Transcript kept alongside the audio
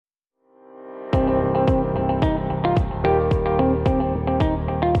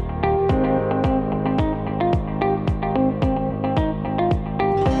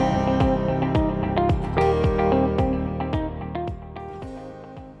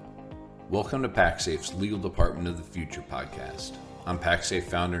Welcome to PacSafe's Legal Department of the Future podcast. I'm PacSafe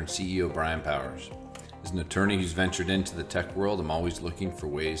founder and CEO Brian Powers. As an attorney who's ventured into the tech world, I'm always looking for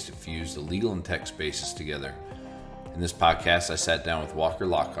ways to fuse the legal and tech spaces together. In this podcast, I sat down with Walker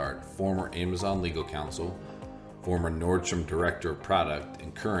Lockhart, former Amazon legal counsel, former Nordstrom director of product,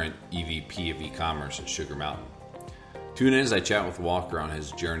 and current EVP of e-commerce at Sugar Mountain. Tune in as I chat with Walker on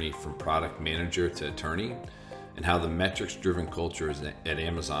his journey from product manager to attorney, and how the metrics-driven culture at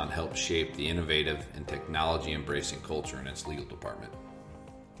Amazon helps shape the innovative and technology-embracing culture in its legal department.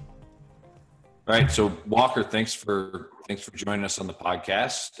 All right, so Walker, thanks for joining us on the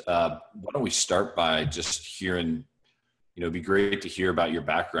podcast. Why don't we start by just hearing, it'd be great to hear about your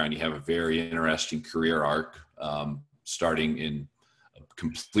background. You have a very interesting career arc, starting in a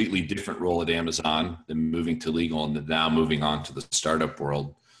completely different role at Amazon, then moving to legal, and then now moving on to the startup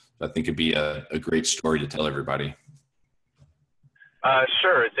world. I think it'd be a great story to tell everybody.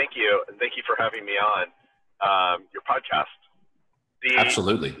 Sure. Thank you. And thank you for having me on your podcast.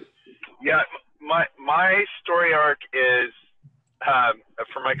 Absolutely. Yeah. My story arc is,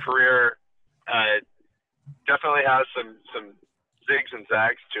 for my career, definitely has some zigs and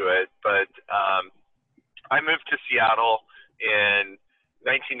zags to it, but I moved to Seattle in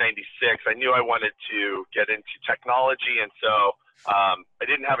 1996. I knew I wanted to get into technology, and so I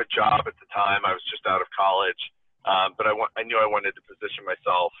didn't have a job at the time. I was just out of college, but I knew I wanted to position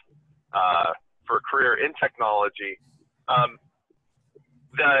myself for a career in technology. I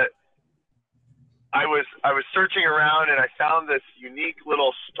was searching around, and I found this unique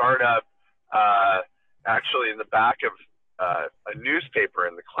little startup, actually in the back of a newspaper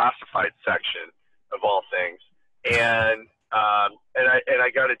in the classified section of all things, and I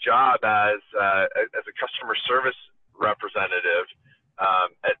got a job as a customer service representative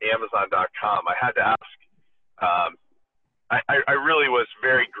at Amazon.com. I had to ask. I really was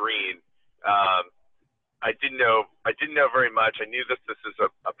very green. I didn't know very much. I knew that this is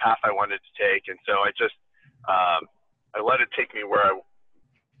a path I wanted to take, and so I just I let it take me where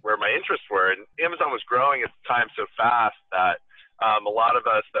my interests were. And Amazon was growing at the time so fast that a lot of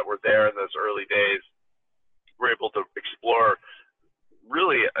us that were there in those early days were able to explore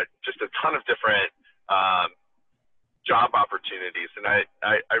really just a ton of different job opportunities, and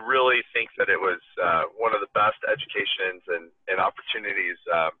I really think that it was one of the best educations and opportunities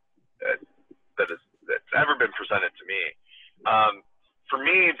that's ever been presented to me. For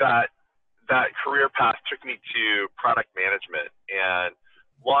me, that career path took me to product management and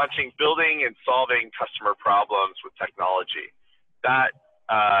building and solving customer problems with technology. That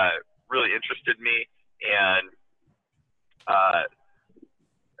really interested me, and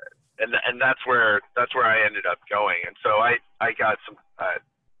that's where I ended up going. And so I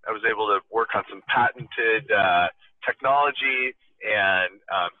was able to work on some patented technology and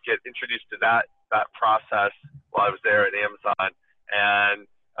get introduced to that process while I was there at Amazon, and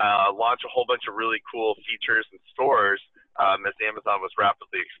launch a whole bunch of really cool features and stores as Amazon was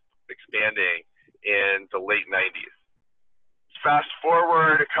rapidly expanding in the late 90s. Fast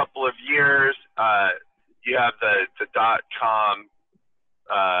forward a couple of years, you have the .com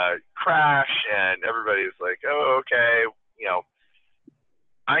crash, and everybody's like, oh, okay.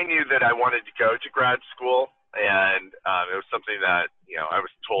 I knew that I wanted to go to grad school, and it was something that, I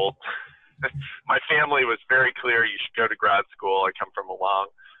was told. My family was very clear, you should go to grad school. I come from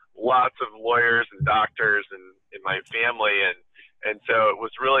lots of lawyers and doctors in my family, and so it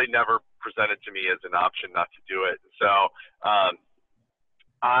was really never presented to me as an option not to do it. And so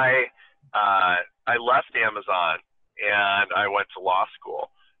I left Amazon, and I went to law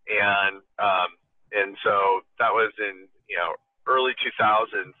school, and so that was in early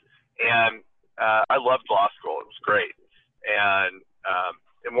 2000s, and I loved law school. It was great, and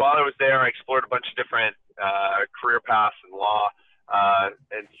while I was there, I explored a bunch of different career paths in law,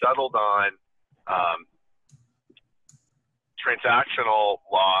 and settled on transactional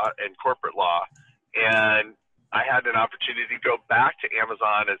law and corporate law, and I had an opportunity to go back to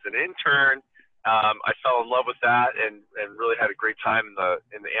Amazon as an intern. I fell in love with that and really had a great time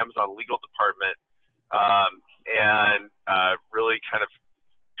in the Amazon legal department, and really kind of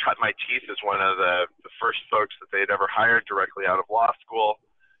cut my teeth as one of the first folks that they had ever hired directly out of law school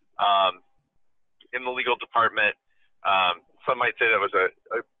in the legal department. Some might say that was a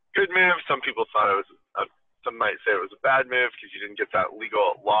good move. Some people thought some might say it was a bad move because you didn't get that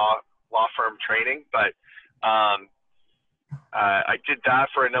legal law firm training. But I did that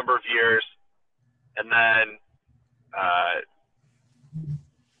for a number of years. And then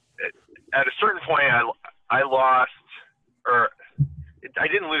at a certain point, I lost, or I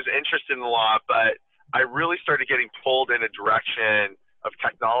didn't lose interest in the law, but I really started getting pulled in a direction of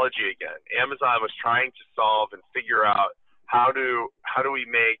technology again. Amazon was trying to solve and figure out how do we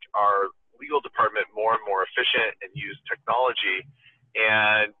make our legal department more and more efficient and use technology.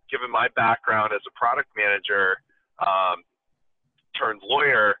 And given my background as a product manager turned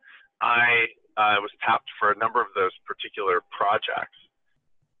lawyer, I was tapped for a number of those particular projects.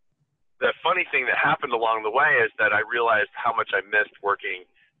 The funny thing that happened along the way is that I realized how much I missed working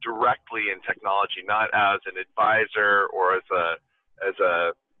directly in technology, not as an advisor or as a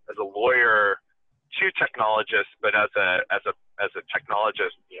lawyer to technologists, but as a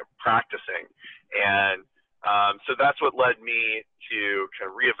technologist, practicing. And so that's what led me to kind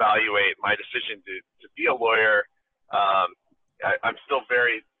of reevaluate my decision to be a lawyer. I'm still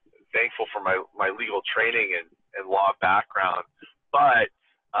very thankful for my legal training and law background, but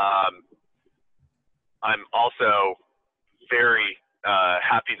I'm also very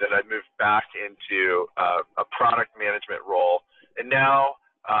happy that I moved back into a product management role. And now,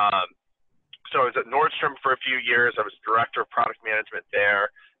 so I was at Nordstrom for a few years. I was director of product management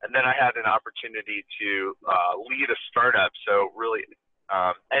there. And then I had an opportunity to lead a startup. So really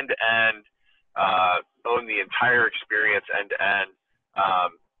end-to-end, own the entire experience end-to-end.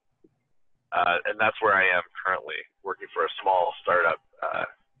 And that's where I am currently, working for a small startup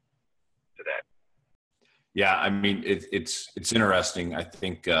today. Yeah, I mean, it's interesting. I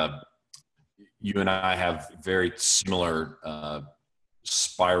think you and I have very similar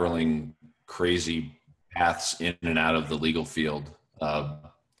spiraling, crazy paths in and out of the legal field.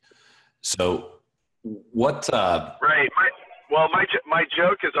 So what? Right. My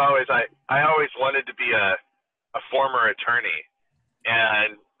joke is always I always wanted to be a former attorney,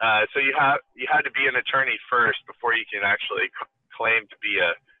 and so you had to be an attorney first before you can actually claim to be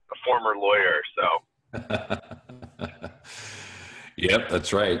a former lawyer. So. Yep,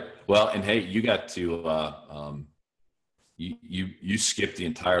 that's right. Well, and hey, you got to you skipped the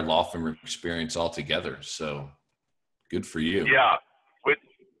entire law firm experience altogether. So good for you. Yeah.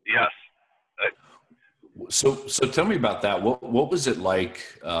 Yes. So tell me about that. What was it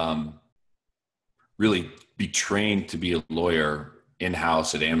like? Really be trained to be a lawyer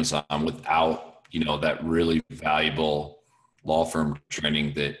in-house at Amazon without that really valuable law firm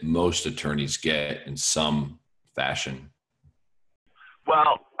training that most attorneys get in some fashion?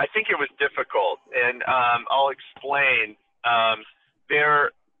 Well, I think it was difficult, and I'll explain.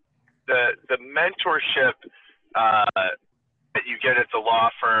 The mentorship that you get at the law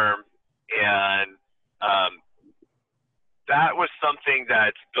firm, and that was something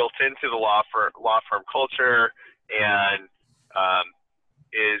that's built into the law firm culture, and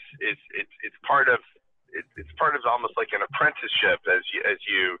it's part of almost like an apprenticeship as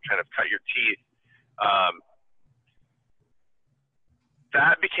you kind of cut your teeth.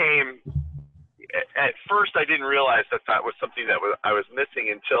 That became, at first I didn't realize that was something that I was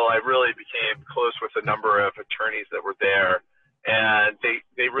missing until I really became close with a number of attorneys that were there, and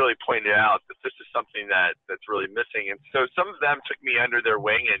they really pointed out that this is something that's really missing. And so some of them took me under their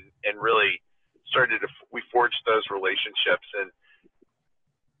wing and really we forged those relationships. And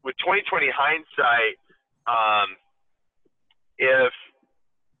with 2020 hindsight, if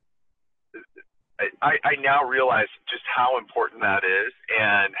I now realize just how important that is,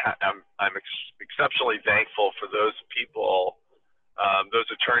 and I'm exceptionally thankful for those people, those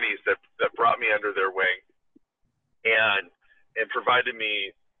attorneys that brought me under their wing and provided me,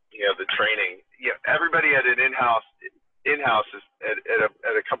 the training. Everybody at an in-house is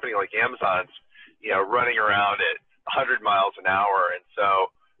at a company like Amazon's, running around at 100 miles an hour, and so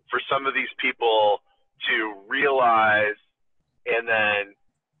for some of these people to realize, and then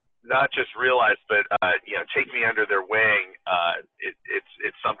not just realize, but take me under their wing.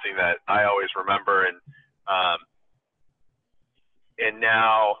 It's something that I always remember, and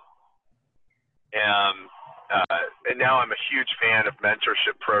now I'm a huge fan of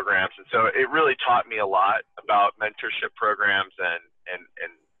mentorship programs, and so it really taught me a lot about mentorship programs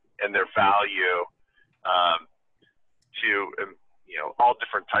and their value to all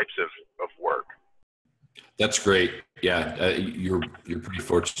different types of work. That's great. Yeah, you're pretty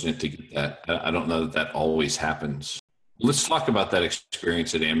fortunate to get that. I don't know that always happens. Let's talk about that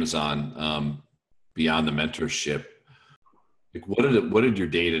experience at Amazon beyond the mentorship. Like, what did your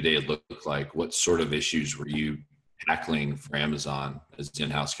day-to-day look like? What sort of issues were you tackling for Amazon as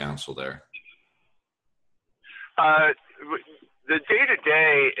in-house counsel there? The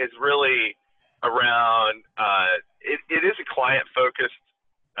day-to-day is really around. It is a client-focused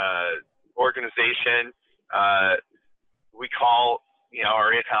organization. We call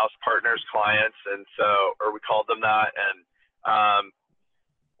our in-house partners clients, and so, or we called them that,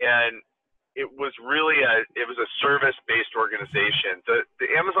 and it was really it was a service-based organization. The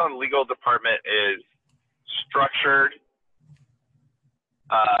Amazon legal department is structured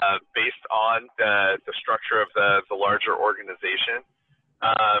based on the structure of the larger organization.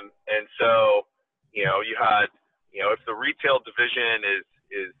 And so, you had, if the retail division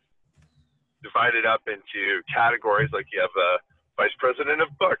is divided up into categories, like you have a vice president of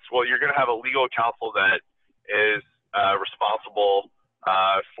books, well, you're going to have a legal counsel that is responsible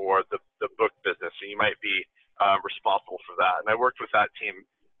for the book business. So you might be responsible for that. And I worked with that team.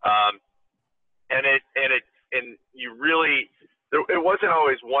 And you really, it wasn't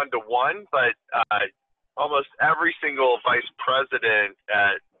always one-to-one, but almost every single vice president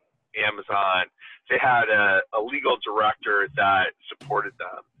at Amazon, they had a legal director that supported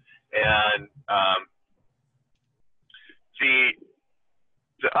them. And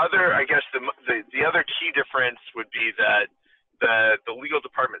the other, I guess, the other key difference would be that the legal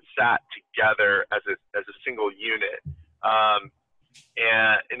department sat together as a single unit. And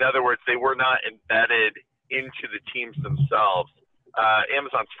in other words, they were not embedded into the teams themselves.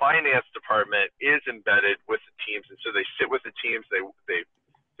 Amazon's finance department is embedded with the teams, and so they sit with the teams.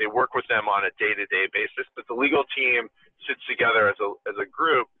 They work with them on a day-to-day basis. But the legal team sits together as a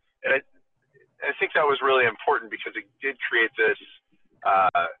group, and I think that was really important because it did create this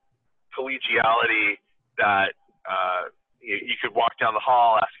collegiality that you could walk down the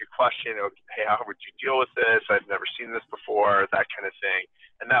hall, ask a question, hey, how would you deal with this? I've never seen this before, that kind of thing.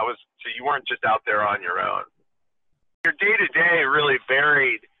 And that was, so you weren't just out there on your own. Your day-to-day really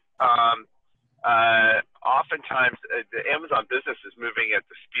varied. Oftentimes, the Amazon business is moving at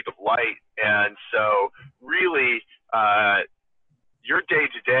the speed of light. And so really, your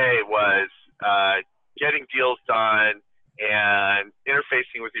day-to-day was getting deals done and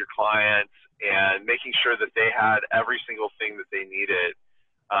interfacing with your clients and making sure that they had every single thing that they needed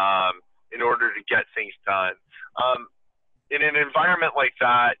in order to get things done. In an environment like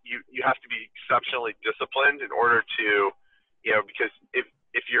that, you have to be exceptionally disciplined in order to, because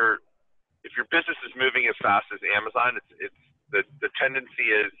if your business is moving as fast as Amazon, it's the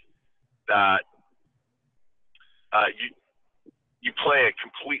tendency is that you play a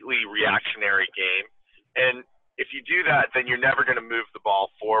completely reactionary game, and if you do that, then you're never going to move the ball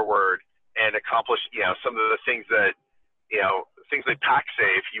forward and accomplish, some of the things that, things like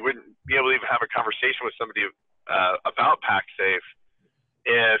PackSafe. You wouldn't be able to even have a conversation with somebody about PackSafe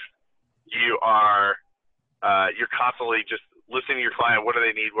if you are you're constantly just listening to your client. What do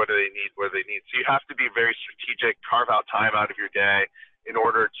they need? What do they need? What do they need? So you have to be very strategic, carve out time out of your day in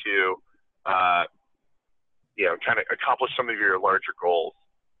order to kind of accomplish some of your larger goals.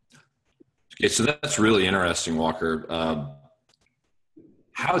 Okay, so that's really interesting, Walker.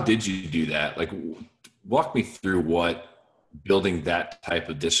 How did you do that? Like, walk me through what building that type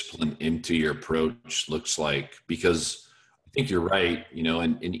of discipline into your approach looks like, because I think you're right,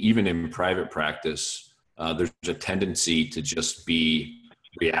 and even in private practice, there's a tendency to just be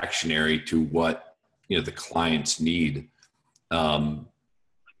reactionary to what, the clients need.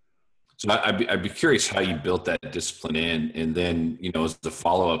 So I'd be curious how you built that discipline in, and then, as the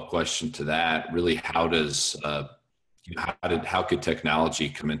follow-up question to that, really, how does, how could technology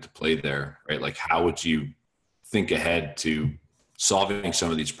come into play there, right? Like, how would you think ahead to solving some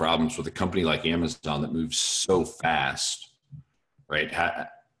of these problems with a company like Amazon that moves so fast, right?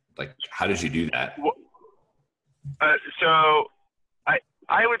 How did you do that? So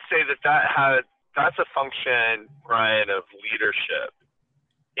I would say that's a function, Brian, of leadership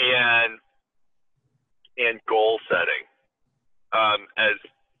and goal setting.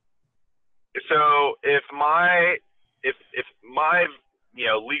 So if my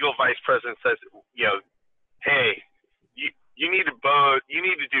legal vice president says, hey, you need to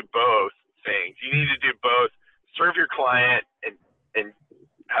do both things. You need to do both, serve your client and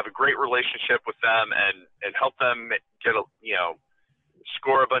have a great relationship with them and help them get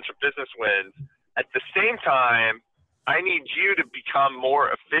score a bunch of business wins. At the same time, I need you to become more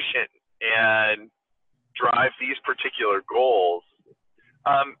efficient and drive these particular goals.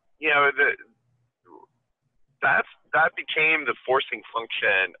 That became the forcing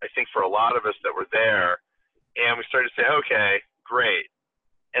function, I think, for a lot of us that were there. And we started to say, okay, great.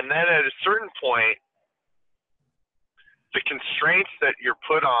 And then at a certain point, the constraints that you're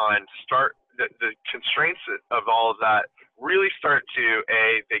put on the constraints of all of that really start to,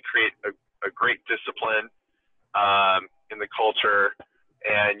 they create a great discipline in the culture,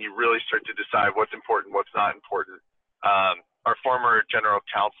 and you really start to decide what's important, what's not important. Our former general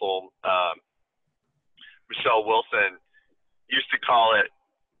counsel, Michelle Wilson, used to call it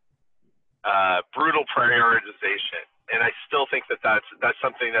brutal prioritization. and I still think that's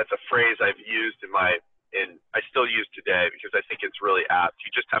something, that's a phrase I've used I still use today, because I think it's really apt.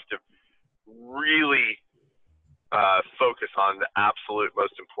 You just have to really focus on the absolute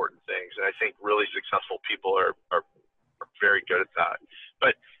most important things, and I think really successful people are very good at that.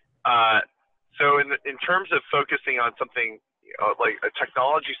 But so in terms of focusing on something, like a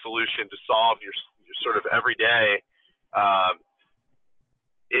technology solution to solve your sort of everyday,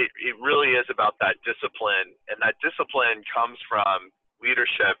 it really is about that discipline, and that discipline comes from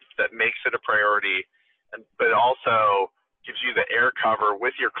leadership that makes it a priority, but also gives you the air cover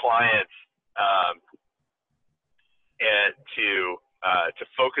with your clients, and to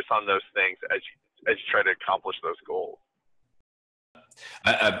focus on those things as you try to accomplish those goals.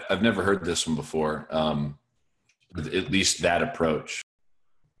 I've never heard this one before. At least that approach.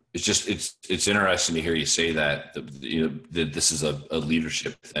 It's just it's interesting to hear you say that that this is a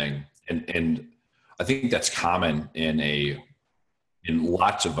leadership thing, and I think that's common in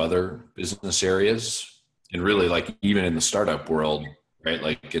lots of other business areas, and really like even in the startup world, right?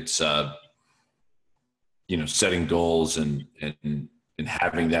 Like it's setting goals and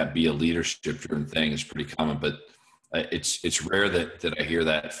having that be a leadership driven thing is pretty common, but it's rare that I hear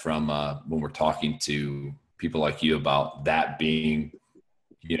that from when we're talking to people like you about that being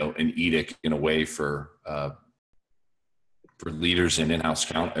an edict in a way for leaders in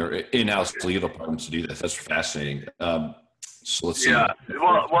in-house legal departments to do that. That's fascinating. So let's see. Yeah.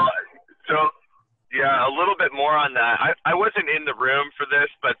 Well. So yeah, a little bit more on that. I wasn't in the room for this,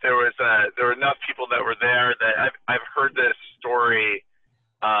 but there were enough people that were there that I've heard this story,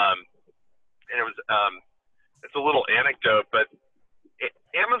 and it was it's a little anecdote, but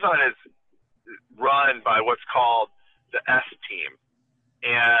Amazon is run by what's called the S team.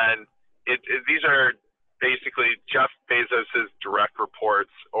 And these are basically Jeff Bezos's direct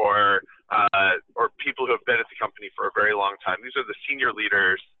reports, or people who have been at the company for a very long time. These are the senior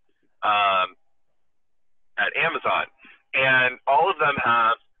leaders at Amazon, and all of them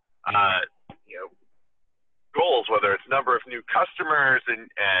have goals, whether it's number of new customers and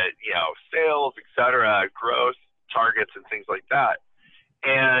sales, etc., growth targets, and things like that.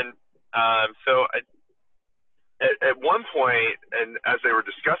 And so at one point, and as they were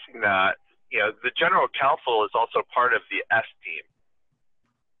discussing that, the general counsel is also part of the S team.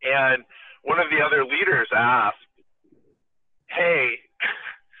 And one of the other leaders asked, "Hey,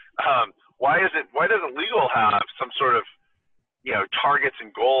 why doesn't legal have some sort of targets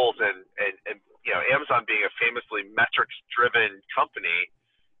and goals?" And Amazon being a famously metrics-driven company,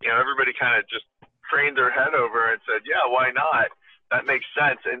 everybody kind of just craned their head over and said, "Yeah, why not? That makes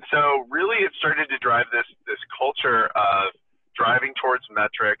sense." And so really it started to drive this culture of driving towards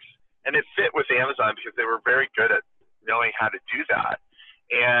metrics, and it fit with Amazon because they were very good at knowing how to do that.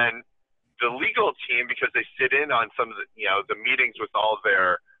 And the legal team, because they sit in on some of the meetings with all of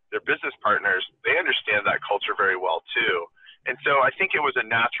their business partners, they understand that culture very well too. And so I think it was a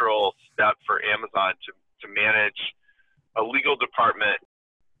natural step for Amazon to manage a legal department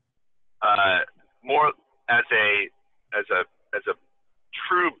more as a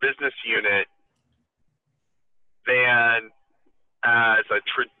true business unit than as a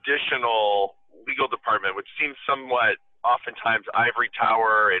traditional legal department, which seems somewhat oftentimes ivory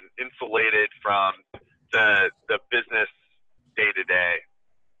tower and insulated from the business day to day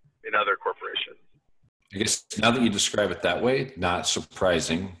in other corporations. I guess now that you describe it that way, not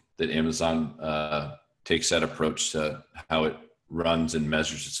surprising that Amazon takes that approach to how it runs and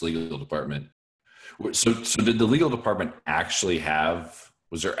measures its legal department. So did the legal department actually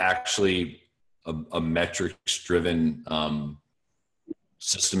was there actually a metrics driven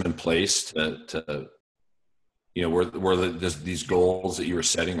system in place to were these goals that you were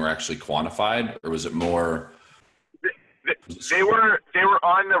setting were actually quantified, or was it more? They were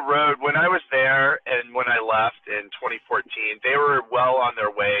on the road when I was there, and when I left in 2014, they were well on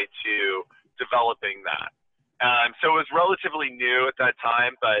their way to developing that. So it was relatively new at that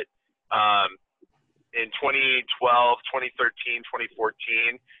time, but in 2012, 2013,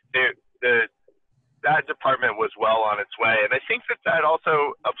 2014, that department was well on its way. And I think that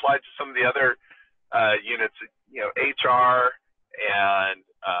also applied to some of the other units, HR and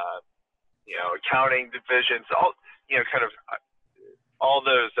accounting divisions, all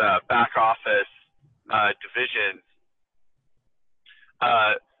those back office divisions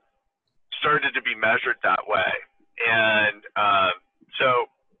started to be measured that way. And so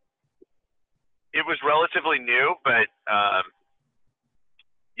it was relatively new, but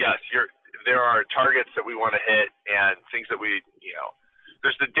yes, there are targets that we want to hit and things that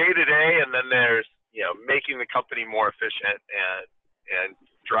there's the day-to-day, and then there's making the company more efficient and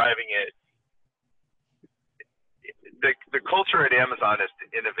driving it the culture at Amazon is to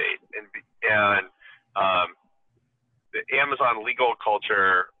innovate, and the Amazon legal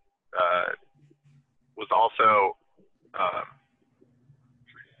culture was also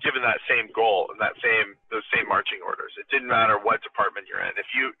given that same goal and those same marching orders. It didn't matter what department you're in. If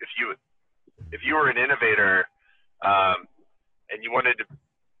you were an innovator and you wanted to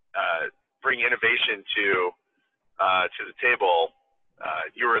bring innovation to the table,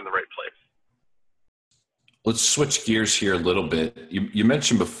 you were in the right place. Let's switch gears here a little bit. You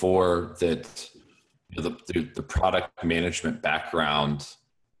mentioned before that the product management background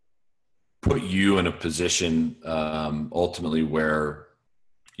put you in a position ultimately where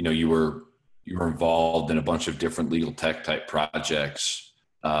you were involved in a bunch of different legal tech type projects.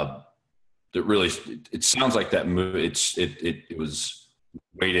 That really, it sounds like that move. It was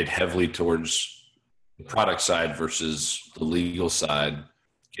weighted heavily towards the product side versus the legal side.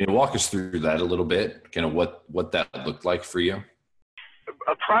 Can you walk us through that a little bit? Kind of what that looked like for you?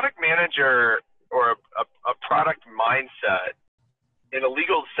 A product manager or a product mindset in a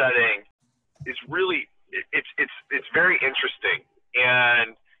legal setting is really it's very interesting,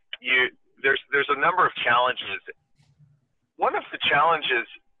 and there's a number of challenges. One of the challenges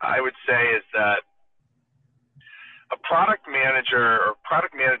I would say is that a product manager or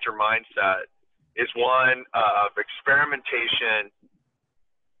product manager mindset is one of experimentation,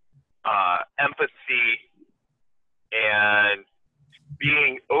 empathy, and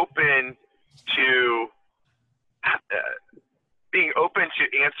being open to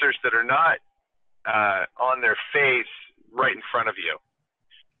answers that are not on their face right in front of you.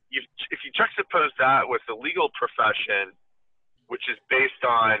 If you juxtapose that with the legal profession, which is based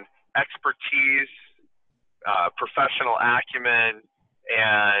on expertise, professional acumen,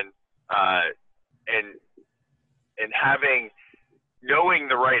 and knowing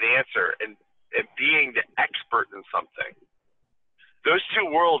the right answer and being the expert in something, those two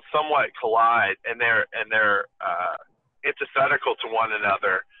worlds somewhat collide, and they're antithetical to one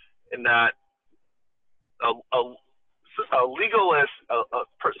another, in that a legalist,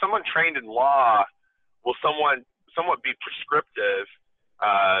 someone trained in law, will somewhat be prescriptive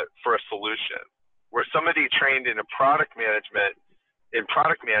for a solution, where somebody trained in product management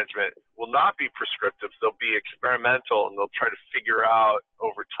will not be prescriptive. They'll be experimental, and they'll try to figure out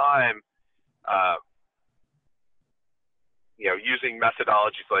over time, using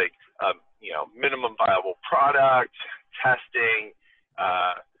methodologies like minimum viable product testing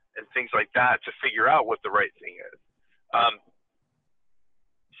and things like that to figure out what the right thing is.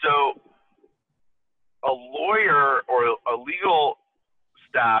 So a lawyer or a legal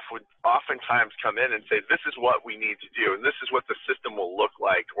staff would oftentimes come in and say, this is what we need to do, and this is what the system will look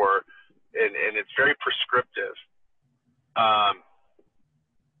like, and it's very prescriptive.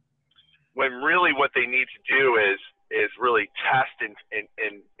 When really what they need to do is really test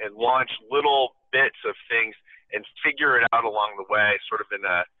and launch little bits of things and figure it out along the way, sort of in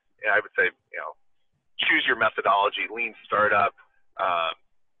I would say, choose your methodology, lean startup,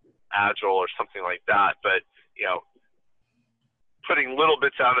 agile, or something like that. But putting little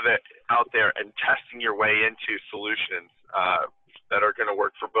bits out there and testing your way into solutions that are going to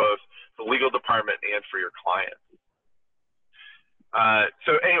work for both the legal department and for your client.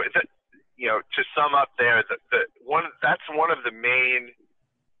 So anyway, to sum up there, that's one of the main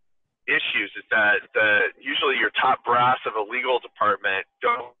issues, is that usually your top brass of a legal department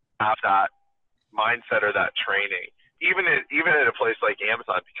don't have that mindset or that training, even at a place like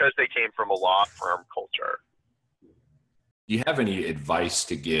Amazon, because they came from a law firm culture. Do you have any advice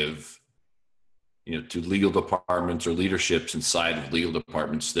to give, to legal departments or leaderships inside of legal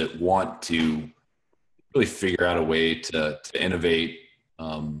departments that want to really figure out a way to innovate,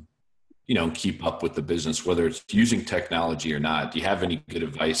 and keep up with the business, whether it's using technology or not? Do you have any good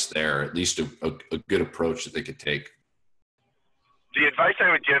advice there, at least a good approach that they could take? The advice I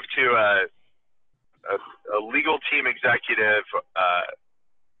would give to a legal team executive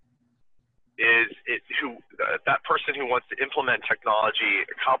is that person who wants to implement technology,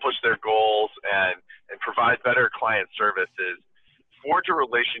 accomplish their goals, and provide better client services, forge a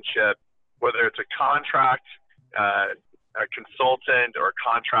relationship, whether it's a contract, a consultant, or a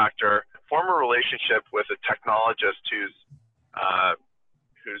contractor. Form a relationship with a technologist who's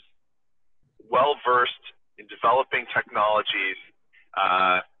well versed in developing technologies.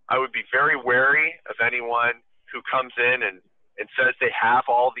 I would be very wary of anyone who comes in and says they have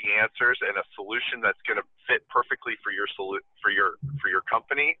all the answers and a solution that's going to fit perfectly for your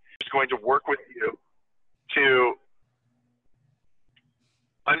company. It's going to work with you to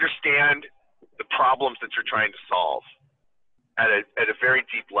understand the problems that you're trying to solve at a very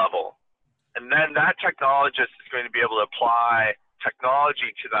deep level, And then that technologist is going to be able to apply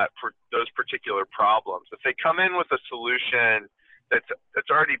technology to those particular problems. If they come in with a solution that's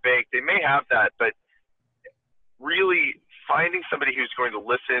already baked, they may have that, but really finding somebody who's going to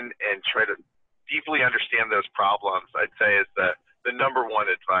listen and try to deeply understand those problems, I'd say, is the number one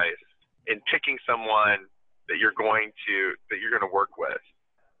advice in picking someone that you're going to work with.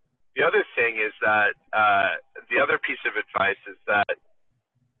 The other thing is that the other piece of advice is that,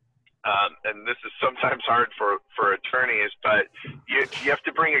 and this is sometimes hard for attorneys, but you have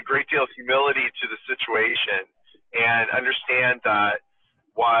to bring a great deal of humility to the situation and understand that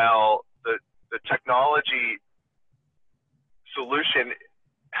while the technology solution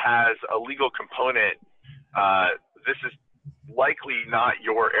has a legal component, this is likely not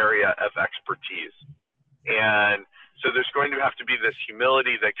your area of expertise. And so there's going to have to be this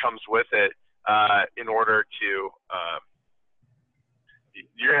humility that comes with it in order to,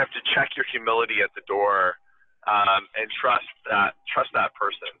 you're going to have to check your humility at the door and trust that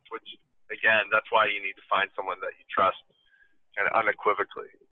person, which, again, that's why you need to find someone that you trust kind of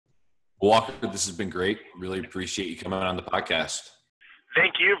unequivocally. Walker, this has been great. Really appreciate you coming on the podcast.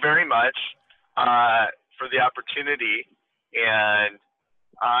 Thank you very much for the opportunity. And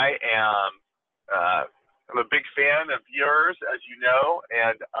I'm a big fan of yours, as you know,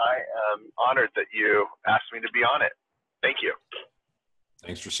 and I am honored that you asked me to be on it. Thank you.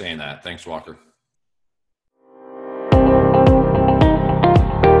 Thanks for saying that. Thanks, Walker.